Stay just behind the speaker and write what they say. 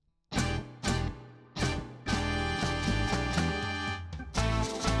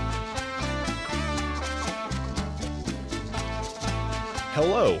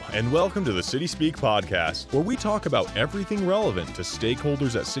Hello, and welcome to the CitySpeak podcast, where we talk about everything relevant to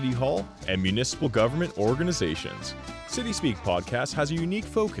stakeholders at City Hall and municipal government organizations. CitySpeak podcast has a unique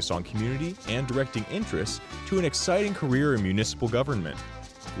focus on community and directing interests to an exciting career in municipal government.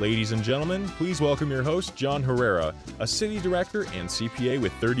 Ladies and gentlemen, please welcome your host, John Herrera, a city director and CPA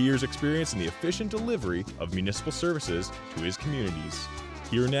with 30 years experience in the efficient delivery of municipal services to his communities.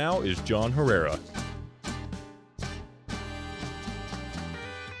 Here now is John Herrera.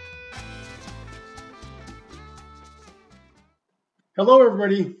 Hello,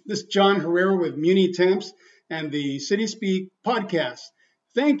 everybody. This is John Herrera with Muni Temps and the CitySpeak podcast.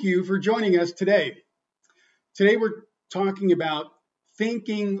 Thank you for joining us today. Today, we're talking about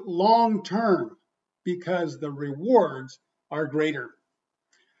thinking long-term because the rewards are greater.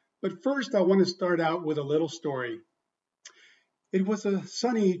 But first, I want to start out with a little story. It was a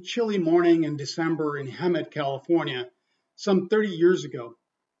sunny, chilly morning in December in Hemet, California, some 30 years ago.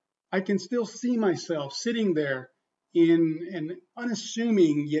 I can still see myself sitting there in an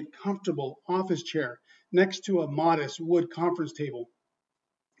unassuming yet comfortable office chair next to a modest wood conference table.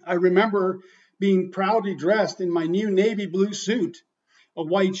 I remember being proudly dressed in my new navy blue suit, a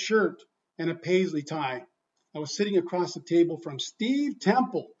white shirt, and a paisley tie. I was sitting across the table from Steve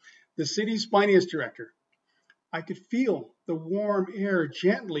Temple, the city's finance director. I could feel the warm air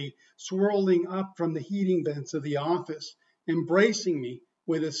gently swirling up from the heating vents of the office, embracing me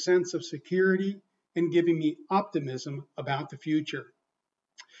with a sense of security and giving me optimism about the future.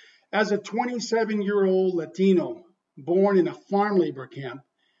 As a 27-year-old Latino born in a farm labor camp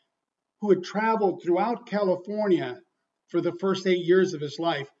who had traveled throughout California for the first 8 years of his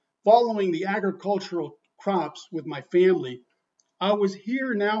life, following the agricultural crops with my family, I was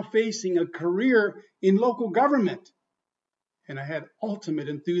here now facing a career in local government, and I had ultimate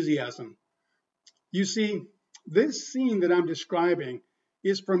enthusiasm. You see, this scene that I'm describing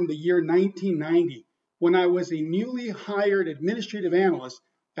is from the year 1990, when I was a newly hired administrative analyst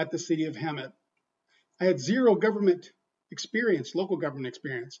at the city of Hemet. I had zero government experience, local government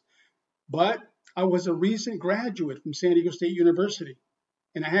experience, but I was a recent graduate from San Diego State University,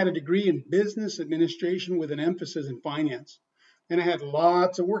 and I had a degree in business administration with an emphasis in finance. And I had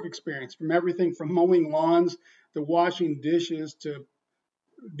lots of work experience, from everything from mowing lawns to washing dishes to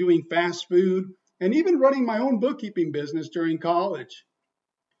doing fast food, and even running my own bookkeeping business during college.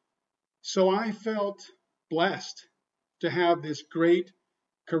 So I felt blessed to have this great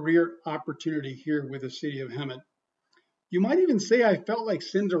career opportunity here with the city of Hemet. You might even say I felt like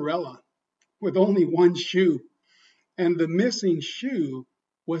Cinderella with only one shoe. And the missing shoe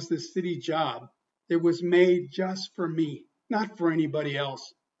was the city job. It was made just for me, not for anybody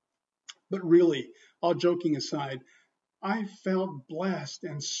else. But really, all joking aside, I felt blessed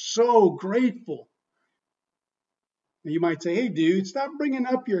and so grateful. You might say, hey, dude, stop bringing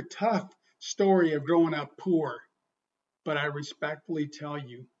up your tough story of growing up poor. But I respectfully tell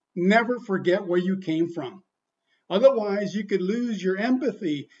you, never forget where you came from. Otherwise, you could lose your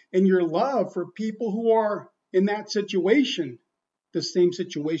empathy and your love for people who are in that situation, the same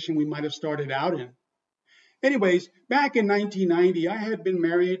situation we might have started out in. Anyways, back in 1990, I had been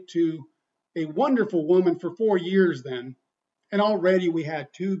married to a wonderful woman for 4 years then. And already we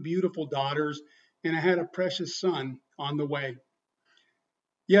had 2 beautiful daughters, and I had a precious son on the way.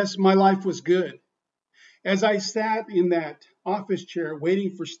 Yes, my life was good. As I sat in that office chair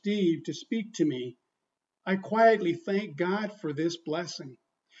waiting for Steve to speak to me, I quietly thanked God for this blessing.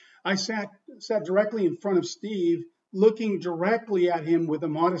 I sat directly in front of Steve, looking directly at him with a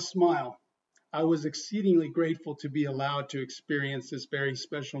modest smile. I was exceedingly grateful to be allowed to experience this very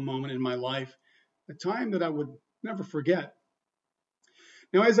special moment in my life, a time that I would never forget.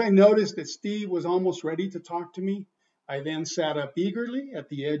 Now, as I noticed that Steve was almost ready to talk to me, I then sat up eagerly at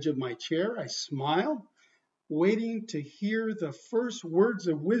the edge of my chair. I smiled, waiting to hear the first words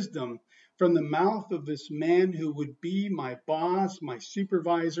of wisdom from the mouth of this man who would be my boss, my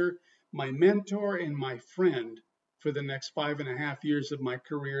supervisor, my mentor, and my friend for the next 5.5 years of my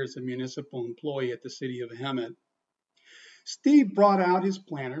career as a municipal employee at the city of Hemet. Steve brought out his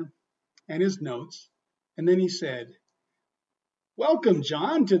planner and his notes, and then he said, "Welcome,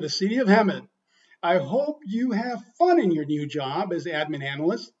 John, to the city of Hemet. I hope you have fun in your new job as admin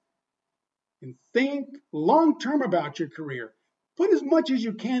analyst, and think long-term about your career. Put as much as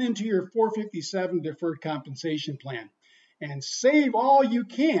you can into your 457 deferred compensation plan, and save all you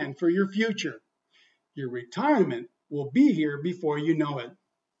can for your future. Your retirement will be here before you know it."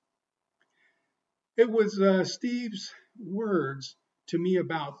 It was Steve's words to me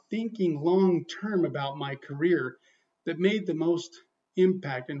about thinking long-term about my career that made the most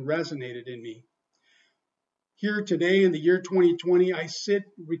impact and resonated in me. Here today in the year 2020, I sit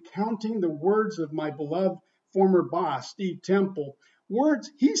recounting the words of my beloved former boss, Steve Temple, words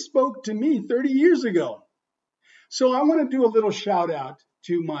he spoke to me 30 years ago. So I want to do a little shout out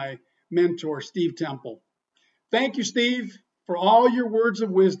to my mentor, Steve Temple. Thank you, Steve, for all your words of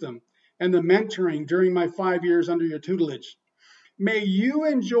wisdom and the mentoring during my 5 years under your tutelage. May you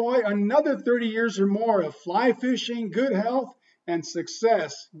enjoy another 30 years or more of fly fishing, good health, and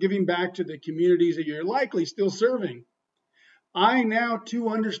success, giving back to the communities that you're likely still serving. I now too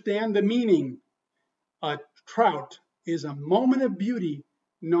understand the meaning. A trout is a moment of beauty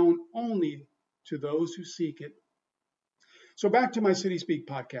known only to those who seek it. So back to my CitySpeak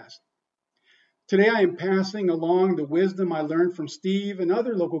podcast. Today I am passing along the wisdom I learned from Steve and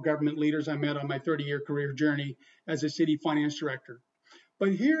other local government leaders I met on my 30-year career journey as a city finance director.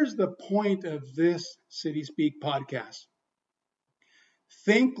 But here's the point of this CitySpeak podcast.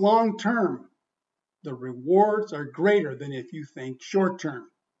 Think long term. The rewards are greater than if you think short term.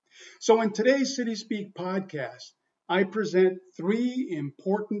 So in today's CitySpeak podcast, I present 3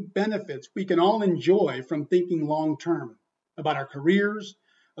 important benefits we can all enjoy from thinking long term about our careers,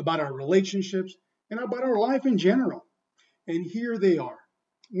 about our relationships, and about our life in general. And here they are.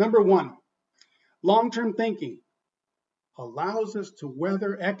 Number 1, long-term thinking allows us to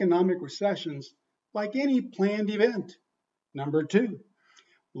weather economic recessions like any planned event. Number 2,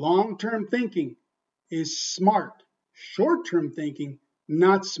 long-term thinking is smart. Short-term thinking,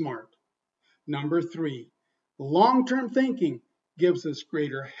 not smart. Number 3, long-term thinking gives us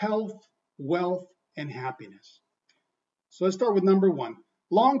greater health, wealth, and happiness. So let's start with number 1.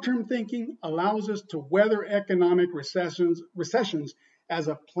 Long-term thinking allows us to weather economic recessions as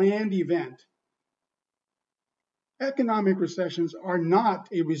a planned event. Economic recessions are not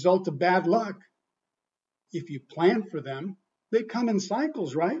a result of bad luck. If you plan for them, they come in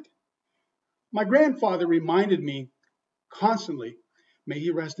cycles, right? My grandfather reminded me constantly, may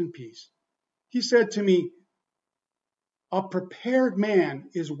he rest in peace. He said to me, a prepared man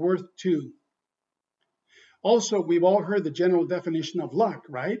is worth 2. Also, we've all heard the general definition of luck,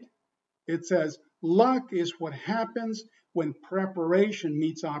 right? It says, luck is what happens when preparation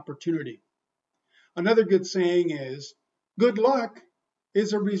meets opportunity. Another good saying is, good luck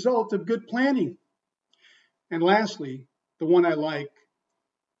is a result of good planning. And lastly, the one I like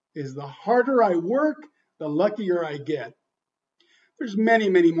is the harder I work, the luckier I get. There's many,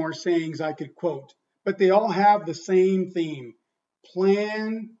 many more sayings I could quote, but they all have the same theme.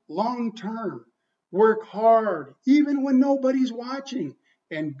 Plan long term. Work hard, even when nobody's watching,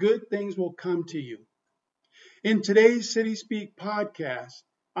 and good things will come to you. In today's CitySpeak podcast,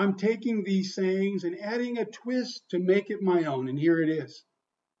 I'm taking these sayings and adding a twist to make it my own, and here it is.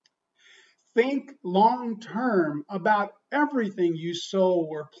 Think long term about everything you sow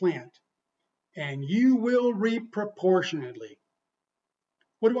or plant, and you will reap proportionately.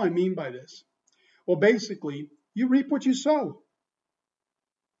 What do I mean by this? Well, basically, you reap what you sow.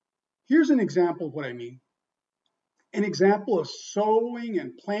 Here's an example of what I mean. An example of sowing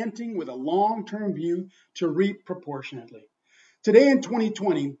and planting with a long-term view to reap proportionately. Today in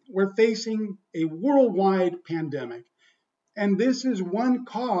 2020, we're facing a worldwide pandemic, and this is one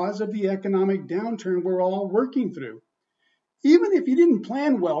cause of the economic downturn we're all working through. Even if you didn't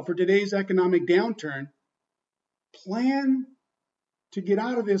plan well for today's economic downturn, plan to get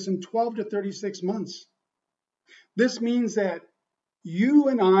out of this in 12 to 36 months. This means that you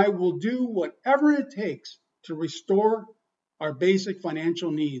and I will do whatever it takes to restore our basic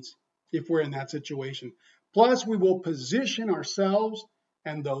financial needs if we're in that situation. Plus, we will position ourselves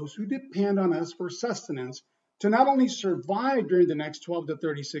and those who depend on us for sustenance to not only survive during the next 12 to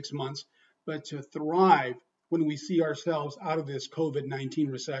 36 months, but to thrive when we see ourselves out of this COVID-19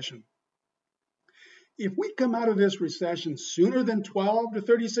 recession. If we come out of this recession sooner than 12 to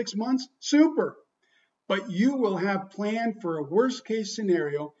 36 months, super. But you will have planned for a worst case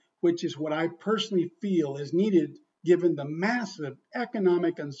scenario, which is what I personally feel is needed given the massive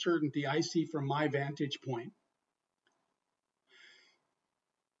economic uncertainty I see from my vantage point.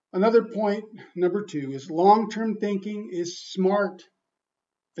 Another point, number 2, is long-term thinking is smart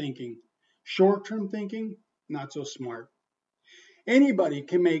thinking. Short-term thinking, not so smart. Anybody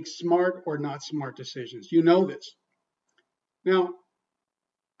can make smart or not smart decisions. You know this. Now,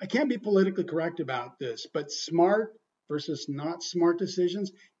 I can't be politically correct about this, but smart versus not smart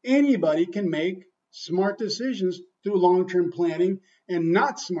decisions, anybody can make smart decisions through long-term planning and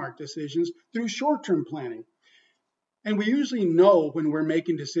not smart decisions through short-term planning. And we usually know when we're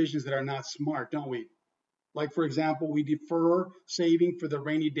making decisions that are not smart, don't we? Like, for example, we defer saving for the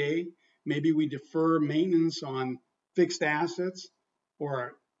rainy day. Maybe we defer maintenance on fixed assets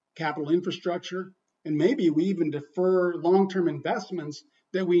or capital infrastructure. And maybe we even defer long-term investments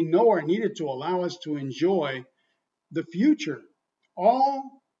that we know are needed to allow us to enjoy the future.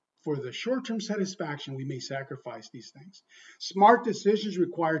 All for the short-term satisfaction, we may sacrifice these things. Smart decisions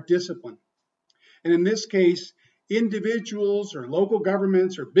require discipline. And in this case, individuals or local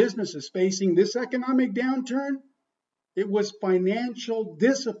governments or businesses facing this economic downturn, it was financial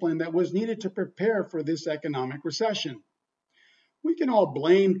discipline that was needed to prepare for this economic recession. We can all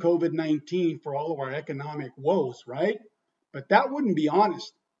blame COVID-19 for all of our economic woes, right? But that wouldn't be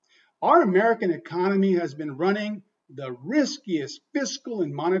honest. Our American economy has been running the riskiest fiscal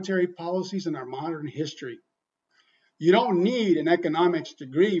and monetary policies in our modern history. You don't need an economics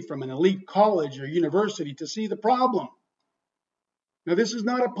degree from an elite college or university to see the problem. Now, this is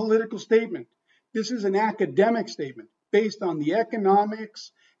not a political statement. This is an academic statement based on the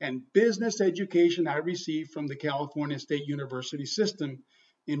economics and business education I received from the California State University system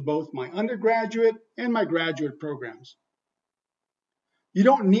in both my undergraduate and my graduate programs. You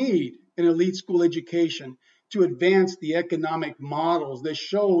don't need an elite school education to advance the economic models that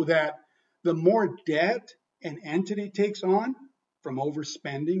show that the more debt an entity takes on from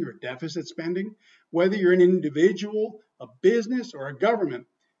overspending or deficit spending, whether you're an individual, a business, or a government,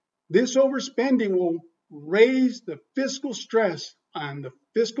 this overspending will raise the fiscal stress on the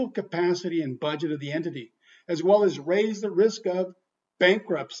fiscal capacity and budget of the entity, as well as raise the risk of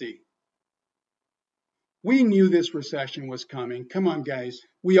bankruptcy. We knew this recession was coming. Come on, guys.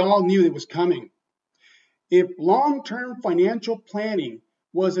 We all knew it was coming. If long-term financial planning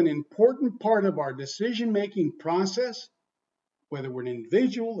was an important part of our decision-making process, whether we're an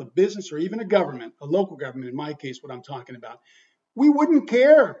individual, a business, or even a government, a local government in my case, what I'm talking about, we wouldn't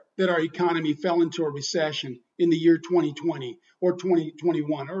care that our economy fell into a recession in the year 2020 or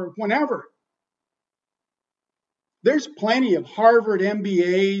 2021 or whenever. There's plenty of Harvard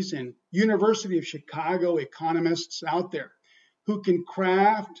MBAs and University of Chicago economists out there who can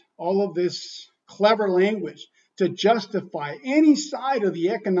craft all of this clever language to justify any side of the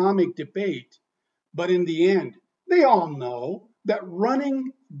economic debate. But in the end, they all know that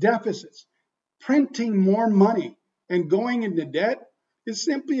running deficits, printing more money, and going into debt is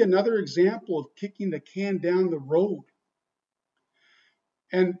simply another example of kicking the can down the road.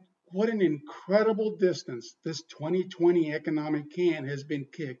 And what an incredible distance this 2020 economic can has been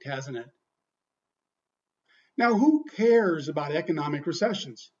kicked, hasn't it? Now, who cares about economic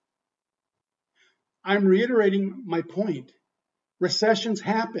recessions? I'm reiterating my point. Recessions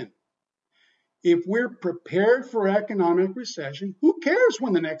happen. If we're prepared for economic recession, who cares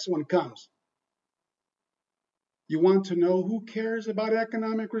when the next one comes? You want to know who cares about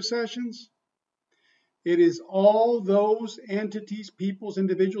economic recessions? It is all those entities, peoples,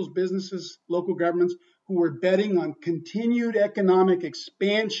 individuals, businesses, local governments who are betting on continued economic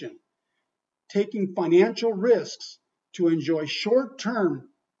expansion, taking financial risks to enjoy short-term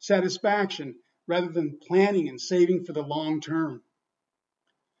satisfaction rather than planning and saving for the long term.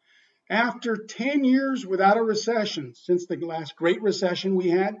 After 10 years without a recession, since the last Great Recession we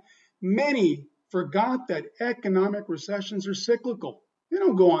had, many forgot that economic recessions are cyclical. They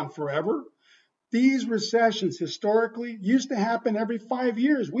don't go on forever. These recessions historically used to happen every 5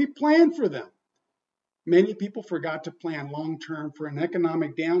 years. We planned for them. Many people forgot to plan long-term for an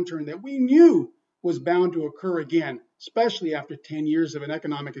economic downturn that we knew was bound to occur again, especially after 10 years of an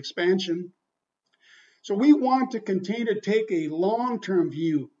economic expansion. So we want to continue to take a long-term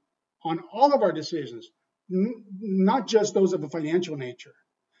view on all of our decisions, not just those of a financial nature.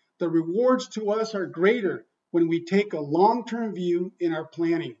 The rewards to us are greater when we take a long-term view in our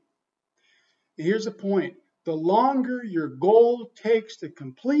planning. Here's the point. The longer your goal takes to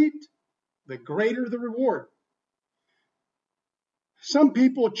complete, the greater the reward. Some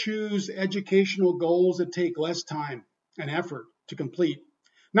people choose educational goals that take less time and effort to complete,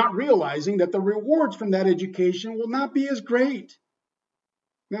 not realizing that the rewards from that education will not be as great.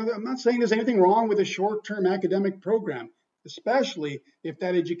 Now, I'm not saying there's anything wrong with a short-term academic program, especially if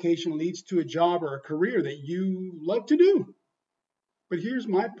that education leads to a job or a career that you love to do. But here's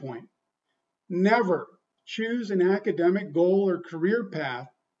my point. Never choose an academic goal or career path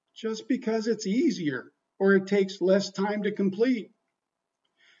just because it's easier or it takes less time to complete.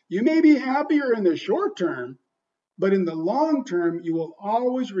 You may be happier in the short term, but in the long term, you will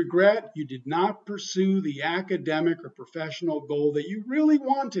always regret you did not pursue the academic or professional goal that you really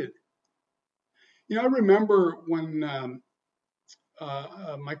wanted. I remember when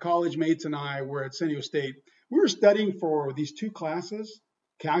my college mates and I were at San Diego State, we were studying for these two classes,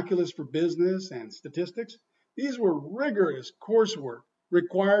 calculus for business and statistics. These were rigorous coursework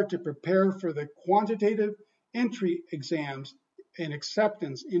required to prepare for the quantitative entry exams and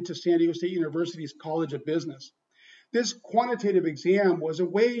acceptance into San Diego State University's College of Business. This quantitative exam was a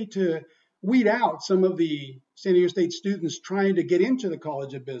way to weed out some of the San Diego State students trying to get into the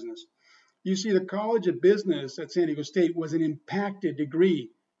College of Business. You see, the College of Business at San Diego State was an impacted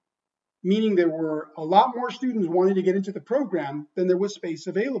degree, meaning there were a lot more students wanting to get into the program than there was space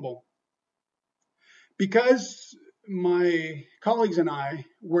available. Because my colleagues and I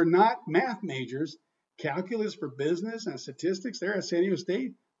were not math majors, calculus for business and statistics there at San Diego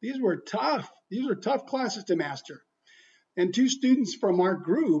State, these were tough. These were tough classes to master. And 2 students from our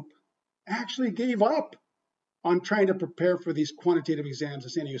group actually gave up on trying to prepare for these quantitative exams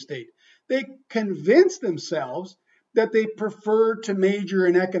at San Diego State. They convinced themselves that they preferred to major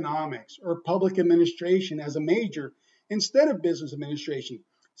in economics or public administration as a major instead of business administration,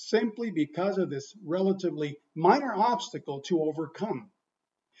 simply because of this relatively minor obstacle to overcome.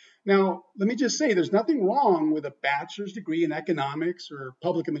 Now, let me just say, there's nothing wrong with a bachelor's degree in economics or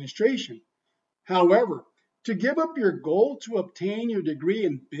public administration. However, to give up your goal to obtain your degree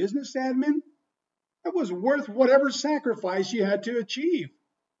in business admin, that was worth whatever sacrifice you had to achieve.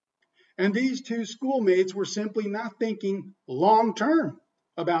 And these 2 schoolmates were simply not thinking long term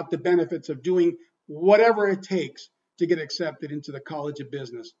about the benefits of doing whatever it takes to get accepted into the College of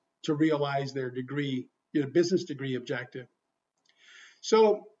Business to realize their degree, their business degree objective.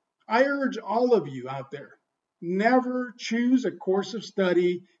 So I urge all of you out there, never choose a course of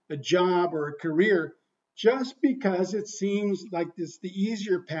study, a job, or a career just because it seems like it's the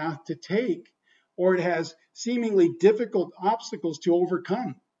easier path to take, or it has seemingly difficult obstacles to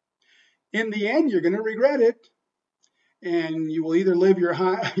overcome. In the end, you're going to regret it, and you will either live your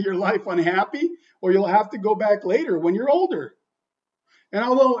life unhappy, or you'll have to go back later when you're older. And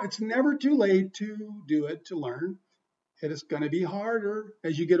although it's never too late to do it, to learn, it is going to be harder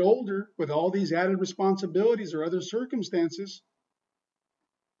as you get older with all these added responsibilities or other circumstances.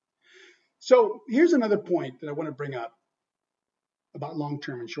 So here's another point that I want to bring up about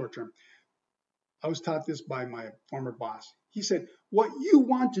long-term and short-term. I was taught this by my former boss. He said, what you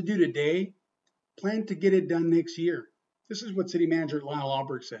want to do today, plan to get it done next year. This is what City Manager Lyle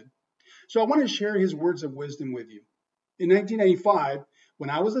Alberg said. So I want to share his words of wisdom with you. In 1995, when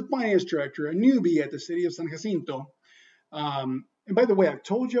I was the finance director, a newbie at the city of San Jacinto, and by the way, I've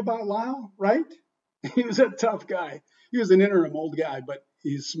told you about Lyle, right? He was a tough guy. He was an interim old guy, but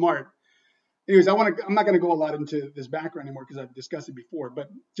he's smart. Anyways, I'm not going to go a lot into this background anymore because I've discussed it before, but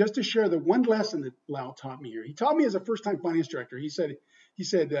just to share the one lesson that Lyle taught me here. He taught me as a first-time finance director. He said,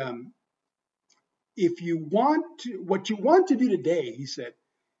 if you want to, what you want to do today, he said,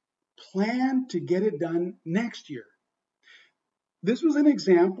 plan to get it done next year. This was an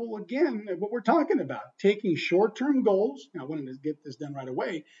example, again, of what we're talking about, taking short-term goals, I wanted to get this done right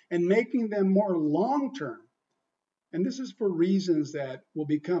away, and making them more long-term. And this is for reasons that will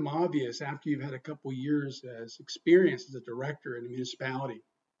become obvious after you've had a couple years as experience as a director in a municipality.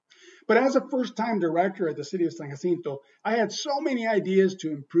 But as a first-time director at the city of San Jacinto, I had so many ideas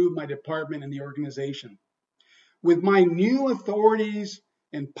to improve my department and the organization. With my new authorities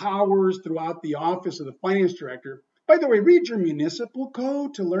and powers throughout the office of the finance director, by the way, read your municipal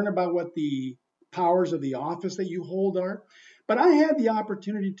code to learn about what the powers of the office that you hold are. But I had the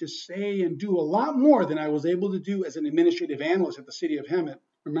opportunity to say and do a lot more than I was able to do as an administrative analyst at the city of Hemet.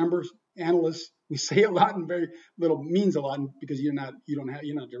 Remember, analysts, we say a lot and very little means a lot because you're not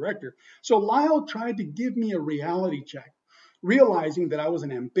a director. So Lyle tried to give me a reality check, realizing that I was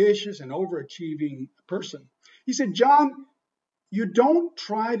an ambitious and overachieving person. He said, John, you don't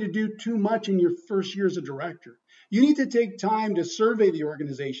try to do too much in your first year as a director. You need to take time to survey the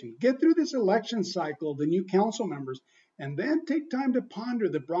organization, get through this election cycle, the new council members, and then take time to ponder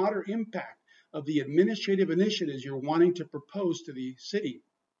the broader impact of the administrative initiatives you're wanting to propose to the city.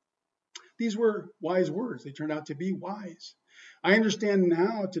 These were wise words. They turned out to be wise. I understand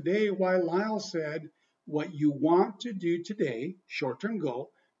now today why Lyle said, what you want to do today, short-term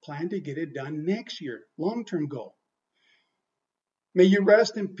goal, plan to get it done next year, long-term goal. May you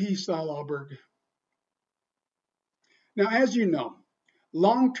rest in peace, Lyle Alberg. Now, as you know,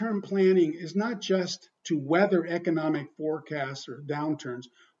 long-term planning is not just to weather economic forecasts or downturns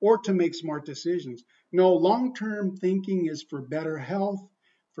or to make smart decisions. No, long-term thinking is for better health,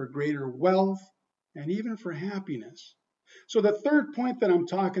 for greater wealth, and even for happiness. So the third point that I'm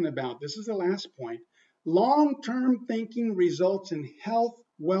talking about, this is the last point, long-term thinking results in health,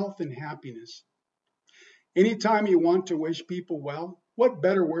 wealth, and happiness. Anytime you want to wish people well, what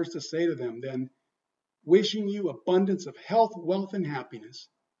better words to say to them than wishing you abundance of health, wealth, and happiness.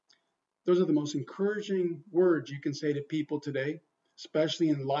 Those are the most encouraging words you can say to people today, especially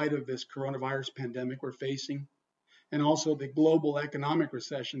in light of this coronavirus pandemic we're facing. and also the global economic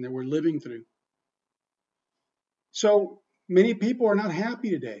recession that we're living through. So many people are not happy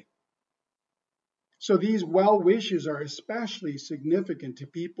today. So these well wishes are especially significant to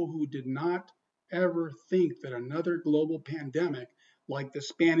people who did not ever think that another global pandemic like the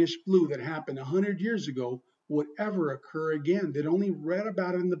Spanish flu that happened 100 years ago would ever occur again. They'd only read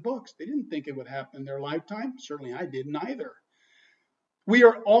about it in the books. They didn't think it would happen in their lifetime. Certainly I didn't either. We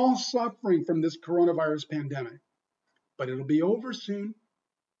are all suffering from this coronavirus pandemic, but it'll be over soon.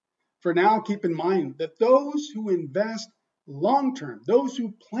 For now, keep in mind that those who invest long-term, those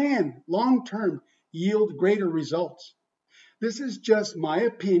who plan long-term, yield greater results. This is just my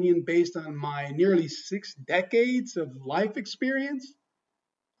opinion based on my nearly 6 decades of life experience.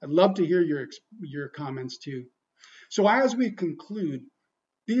 I'd love to hear your comments too. So as we conclude,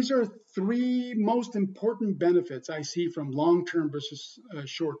 these are 3 most important benefits I see from long-term versus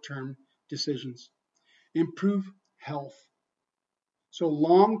short-term decisions. Improve health. So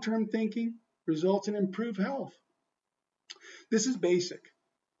long-term thinking results in improved health. This is basic.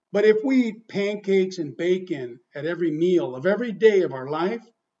 But if we eat pancakes and bacon at every meal of every day of our life,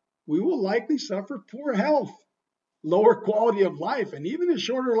 we will likely suffer poor health, lower quality of life, and even a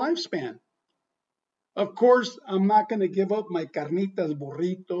shorter lifespan. Of course, I'm not going to give up my carnitas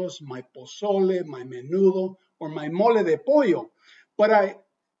burritos, my pozole, my menudo, or my mole de pollo, but I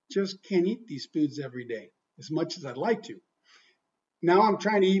just can't eat these foods every day as much as I'd like to. Now I'm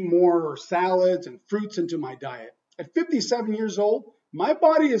trying to eat more salads and fruits into my diet. At 57 years old, my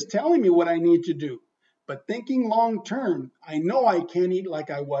body is telling me what I need to do. But thinking long term, I know I can't eat like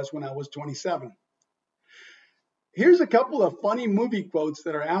I was when I was 27. Here's a couple of funny movie quotes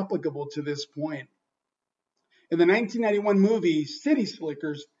that are applicable to this point. In the 1991 movie City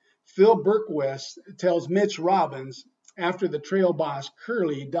Slickers, Phil Berkowitz tells Mitch Robbins, after the trail boss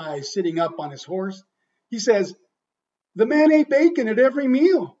Curly dies sitting up on his horse, he says, "The man ate bacon at every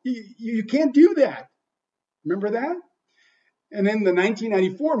meal. You can't do that." Remember that? And in the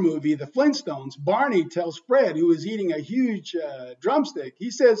 1994 movie, The Flintstones, Barney tells Fred, who is eating a huge drumstick,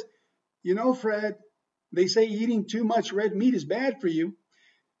 he says, "You know, Fred, they say eating too much red meat is bad for you."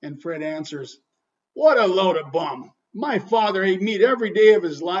 And Fred answers, "What a load of bum. My father ate meat every day of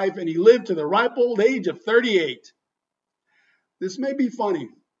his life, and he lived to the ripe old age of 38. This may be funny,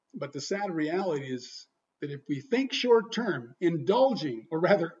 but the sad reality is that if we think short term, indulging, or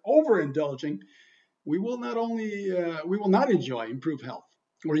rather overindulging, we will not enjoy improved health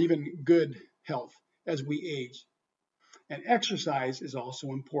or even good health as we age. And exercise is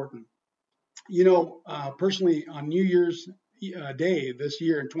also important. You know, personally, on New Year's Day this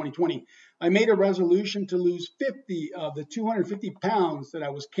year in 2020, I made a resolution to lose 50 of the 250 pounds that I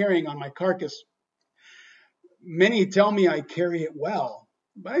was carrying on my carcass. Many tell me I carry it well,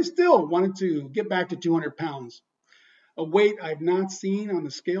 but I still wanted to get back to 200 pounds, a weight I've not seen on the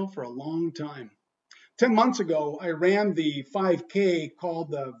scale for a long time. 10 months ago, I ran the 5K called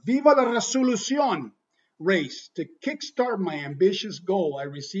the Viva la Resolución race. To kickstart my ambitious goal, I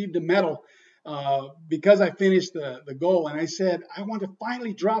received a medal because I finished the goal. And I said, I want to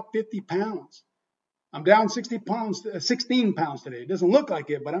finally drop 50 pounds. I'm down 16 pounds today. It doesn't look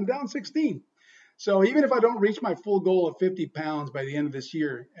like it, but I'm down 16. So even if I don't reach my full goal of 50 pounds by the end of this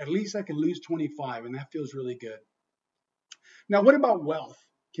year, at least I can lose 25, and that feels really good. Now, what about wealth?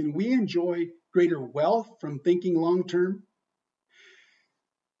 Can we enjoy greater wealth from thinking long term?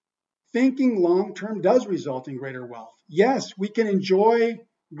 Thinking long term does result in greater wealth. Yes, we can enjoy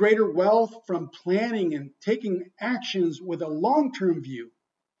greater wealth from planning and taking actions with a long term view.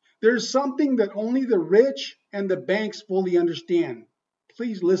 There's something that only the rich and the banks fully understand.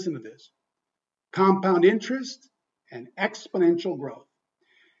 Please listen to this. Compound interest and exponential growth.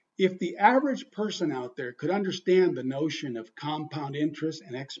 If the average person out there could understand the notion of compound interest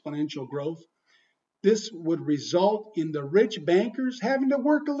and exponential growth, this would result in the rich bankers having to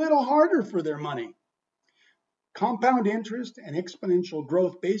work a little harder for their money. Compound interest and exponential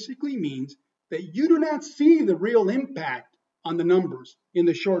growth basically means that you do not see the real impact on the numbers in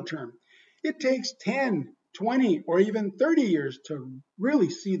the short term. It takes 10, 20, or even 30 years to really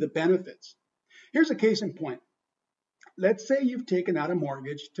see the benefits. Here's a case in point. Let's say you've taken out a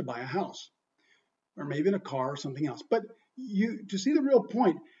mortgage to buy a house, or maybe in a car or something else. But to see the real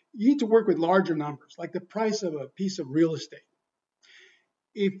point, you need to work with larger numbers, like the price of a piece of real estate.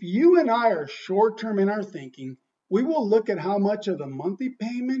 If you and I are short-term in our thinking, we will look at how much of the monthly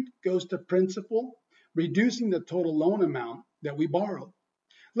payment goes to principal, reducing the total loan amount that we borrowed.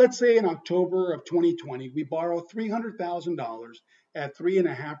 Let's say in October of 2020, we borrowed $300,000 at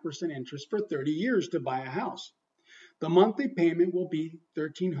 3.5% interest for 30 years to buy a house. The monthly payment will be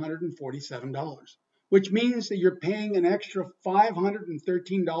 $1,347. which means that you're paying an extra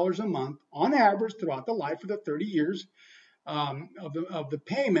 $513 a month on average throughout the life of the 30 years of the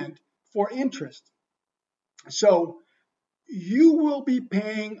payment for interest. So you will be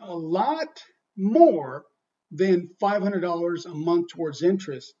paying a lot more than $500 a month towards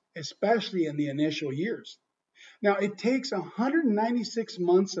interest, especially in the initial years. Now, it takes 196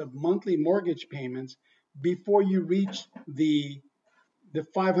 months of monthly mortgage payments before you reach the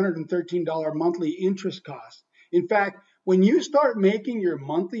 $513 monthly interest cost. In fact, when you start making your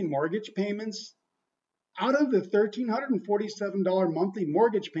monthly mortgage payments, out of the $1,347 monthly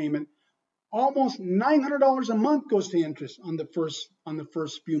mortgage payment, almost $900 a month goes to interest on the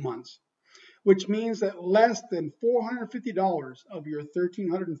first few months, which means that less than $450 of your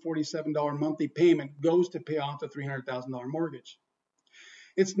 $1,347 monthly payment goes to pay off the $300,000 mortgage.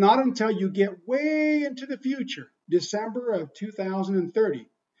 It's not until you get way into the future, December of 2030,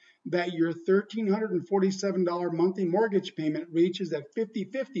 that your $1,347 monthly mortgage payment reaches that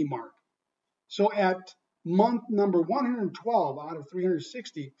 50-50 mark. So at month number 112 out of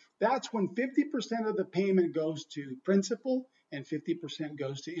 360, that's when 50% of the payment goes to principal and 50%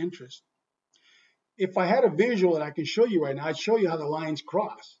 goes to interest. If I had a visual that I can show you right now, I'd show you how the lines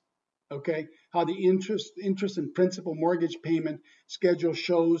cross. Okay, how the interest and principal mortgage payment schedule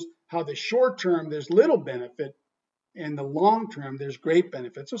shows how the short term there's little benefit and the long term there's great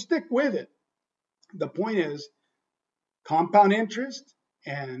benefit. So stick with it. The point is compound interest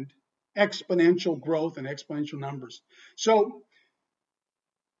and exponential growth and exponential numbers. So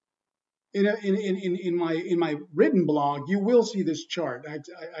in my written blog, you will see this chart. I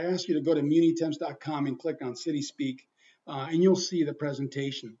ask you to go to munitemps.com and click on CitySpeak, and you'll see the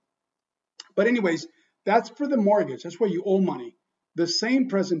presentation. But anyways, that's for the mortgage. That's where you owe money. The same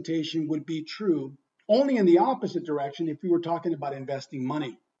presentation would be true only in the opposite direction if we were talking about investing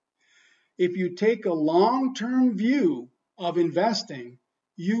money. If you take a long-term view of investing,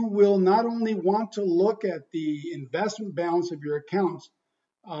 you will not only want to look at the investment balance of your accounts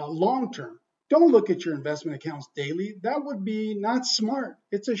long-term. Don't look at your investment accounts daily. That would be not smart.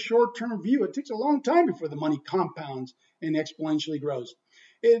 It's a short-term view. It takes a long time before the money compounds and exponentially grows.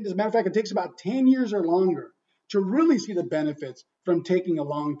 As a matter of fact, it takes about 10 years or longer to really see the benefits from taking a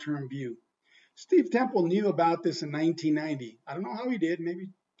long-term view. Steve Temple knew about this in 1990. I don't know how he did, maybe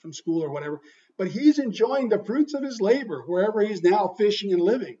from school or whatever, but he's enjoying the fruits of his labor wherever he's now fishing and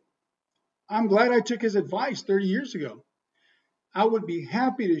living. I'm glad I took his advice 30 years ago. I would be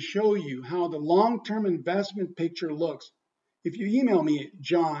happy to show you how the long-term investment picture looks if you email me at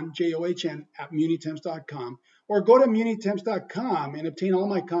John, John, at munitemps.com, or go to munitemps.com and obtain all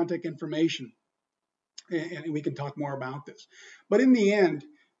my contact information, and we can talk more about this. But in the end,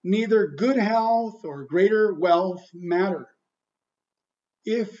 neither good health or greater wealth matter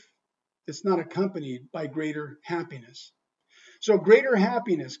if it's not accompanied by greater happiness. So greater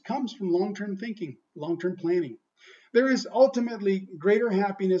happiness comes from long-term thinking, long-term planning. There is ultimately greater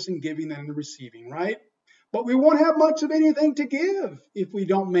happiness in giving than in receiving, right? But we won't have much of anything to give if we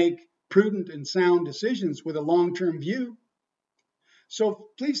don't make prudent and sound decisions with a long-term view. So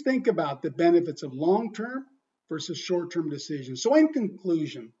please think about the benefits of long-term versus short-term decisions. So in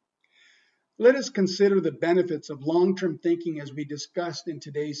conclusion, let us consider the benefits of long-term thinking as we discussed in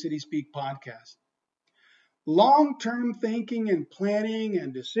today's CitySpeak podcast. Long-term thinking and planning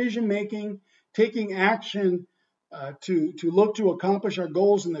and decision-making, taking action to look to accomplish our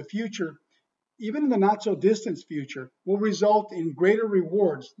goals in the future, even in the not-so-distant future, will result in greater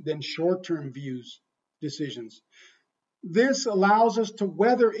rewards than short-term decisions. This allows us to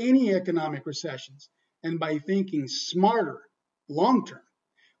weather any economic recessions, and by thinking smarter, long-term,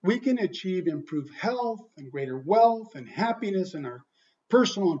 we can achieve improved health and greater wealth and happiness in our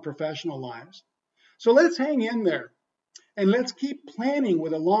personal and professional lives. So let's hang in there, and let's keep planning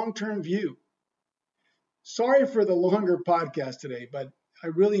with a long-term view. Sorry for the longer podcast today, but I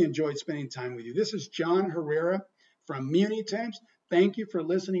really enjoyed spending time with you. This is John Herrera from Munitemps. Thank you for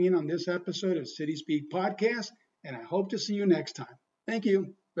listening in on this episode of CitySpeak Podcast, and I hope to see you next time. Thank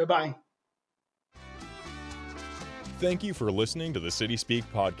you. Bye-bye. Thank you for listening to the CitySpeak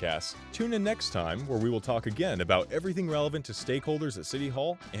Podcast. Tune in next time where we will talk again about everything relevant to stakeholders at City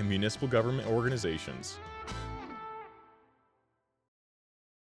Hall and municipal government organizations.